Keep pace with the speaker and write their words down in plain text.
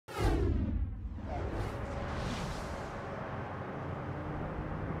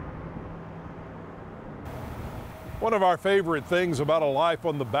One of our favorite things about a life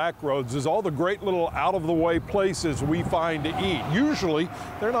on the back roads is all the great little out-of-the-way places we find to eat. Usually,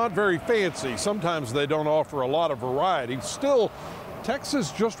 they're not very fancy. Sometimes they don't offer a lot of variety. Still,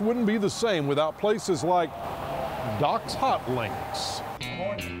 Texas just wouldn't be the same without places like Doc's Hot Links.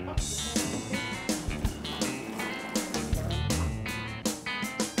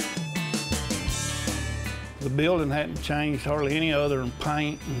 The building hadn't changed hardly any other than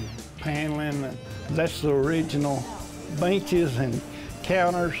paint and paneling. That's the original benches and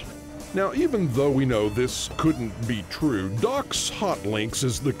counters. Now, even though we know this couldn't be true, Doc's Hot Links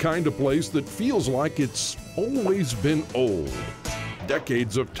is the kind of place that feels like it's always been old.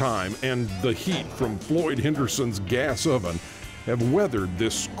 Decades of time and the heat from Floyd Henderson's gas oven have weathered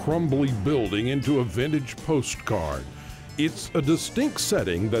this crumbly building into a vintage postcard. It's a distinct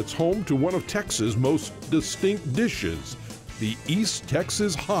setting that's home to one of Texas' most distinct dishes, the East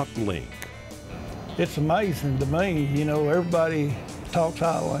Texas Hot Link. It's amazing to me, you know, everybody talks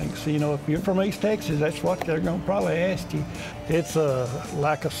hot links. You know, if you're from East Texas, that's what they're gonna probably ask you. It's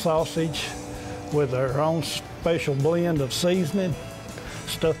like a sausage with our own special blend of seasoning,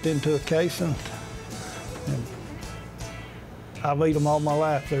 stuffed into a casing. And I've eaten them all my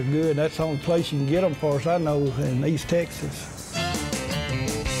life. They're good. That's the only place you can get them, as far as I know, in East Texas.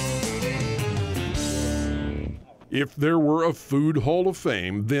 If there were a food hall of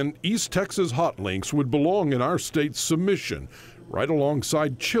fame, then East Texas Hot Links would belong in our state's submission, right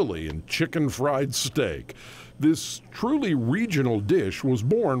alongside chili and chicken fried steak. This truly regional dish was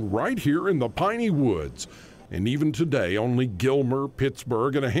born right here in the Piney Woods. And even today, only Gilmer,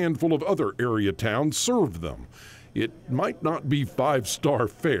 Pittsburgh, and a handful of other area towns serve them. It might not be five-star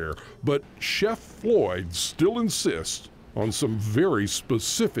fare, but Chef Floyd still insists on some very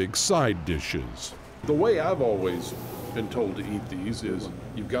specific side dishes. The way I've always been told to eat these is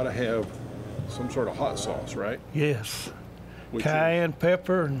you've got to have some sort of hot sauce, right? Yes. Cayenne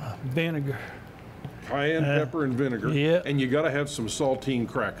pepper and vinegar. Cayenne pepper and vinegar. Yeah. And you got to have some saltine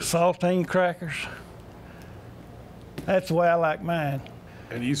crackers. Saltine crackers. That's the way I like mine.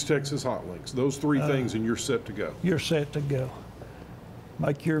 And East Texas Hot Links. Those three things and you're set to go. You're set to go.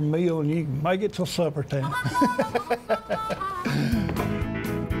 Make your meal and you can make it till supper time.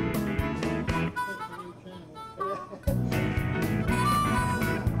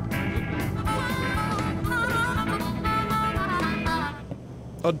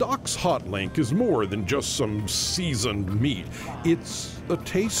 A Doc's Hot Link is more than just some seasoned meat. It's a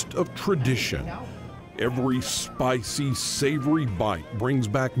taste of tradition. Every spicy, savory bite brings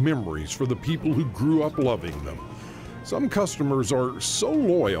back memories for the people who grew up loving them. Some customers are so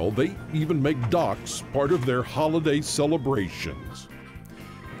loyal, they even make Doc's part of their holiday celebrations.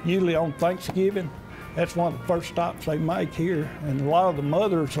 Usually on Thanksgiving, that's one of the first stops they make here. And a lot of the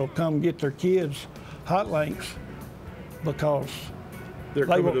mothers will come get their kids hot links because they're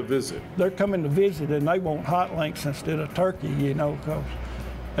coming to visit. They're coming to visit and they want hot links instead of turkey, you know, because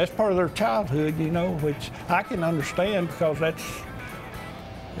that's part of their childhood, you know, which I can understand because that's,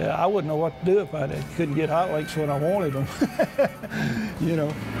 yeah, I wouldn't know what to do if I couldn't get hot links when I wanted them, you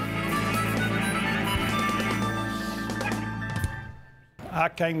know. I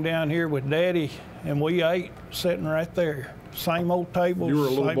came down here with Daddy and we ate sitting right there. Same old tables. You were a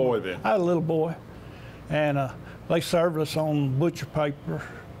little boy then? I was a little boy. And they served us on butcher paper,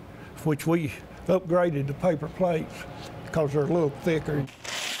 which we upgraded to paper plates because they're a little thicker.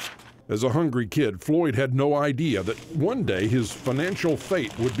 As a hungry kid, Floyd had no idea that one day his financial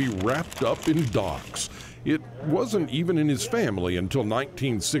fate would be wrapped up in Doc's. It wasn't even in his family until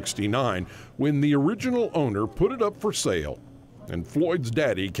 1969 when the original owner put it up for sale. And Floyd's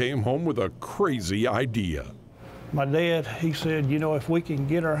daddy came home with a crazy idea. My dad, he said, you know, if we can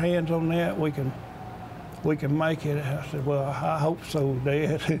get our hands on that, we can make it. I said, well, I hope so,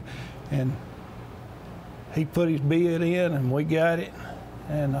 Dad. And he put his bid in and we got it.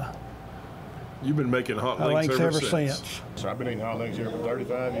 And you've been making hot links ever since. So I've been eating hot links here for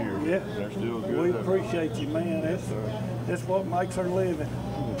 35 years. Yeah. They're still good. We appreciate you, man. That's what makes our living.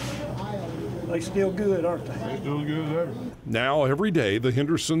 They still good, aren't they? They're still as good as ever. Now, every day, the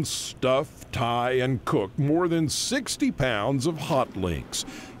Hendersons stuff, tie, and cook more than 60 pounds of hot links.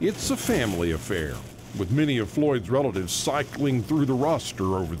 It's a family affair, with many of Floyd's relatives cycling through the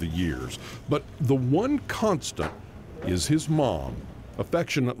roster over the years. But the one constant is his mom,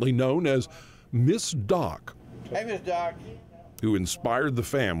 affectionately known as Miss Doc. Hey, Miss Doc. Who inspired the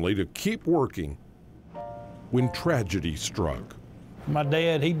family to keep working when tragedy struck. My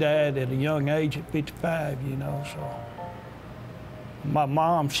dad, he died at a young age at 55, you know, so. My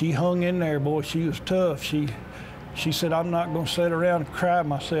mom, she hung in there, boy, she was tough. She said, I'm not gonna sit around and cry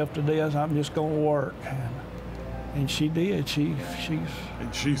myself to death, I'm just gonna work. And And she did.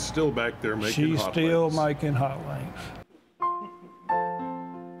 And she's still back there making hot still links. making hot links.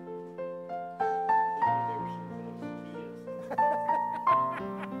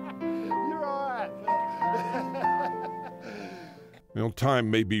 You're all right. Well, time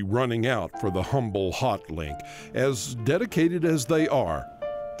may be running out for the humble hot link. As dedicated as they are,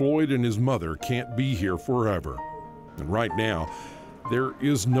 Floyd and his mother can't be here forever. And right now, there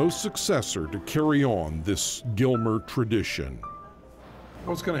is no successor to carry on this Gilmer tradition.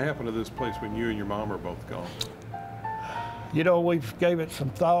 What's going to happen to this place when you and your mom are both gone? You know, we've gave it some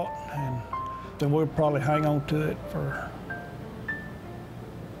thought, and then we'll probably hang on to it for a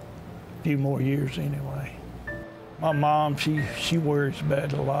few more years anyway. My mom, she worries about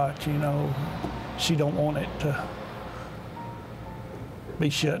it a lot, you know. She don't want it to be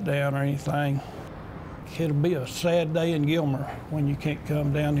shut down or anything. It'll be a sad day in Gilmer when you can't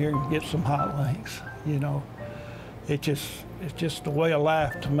come down here and get some hot links, you know. It's just a way of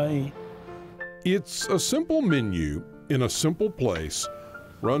life to me. It's a simple menu in a simple place,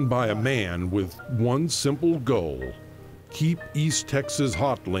 run by a man with one simple goal: keep East Texas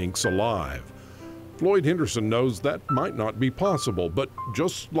hot links alive. Floyd Henderson knows that might not be possible, but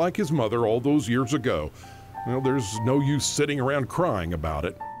just like his mother all those years ago, well, there's no use sitting around crying about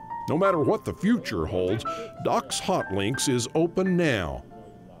it. No matter what the future holds, Doc's Hot Links is open now.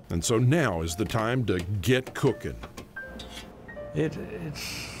 And so now is the time to get cooking. It's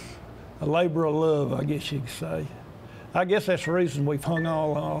a labor of love, I guess you could say. I guess that's the reason we've hung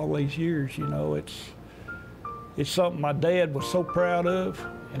all these years, you know. It's something my dad was so proud of,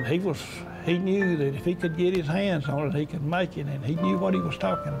 and he knew that if he could get his hands on it, he could make it, and he knew what he was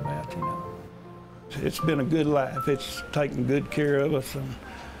talking about, you know. It's been a good life. It's taken good care of us, and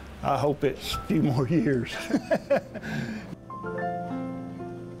I hope it's a few more years.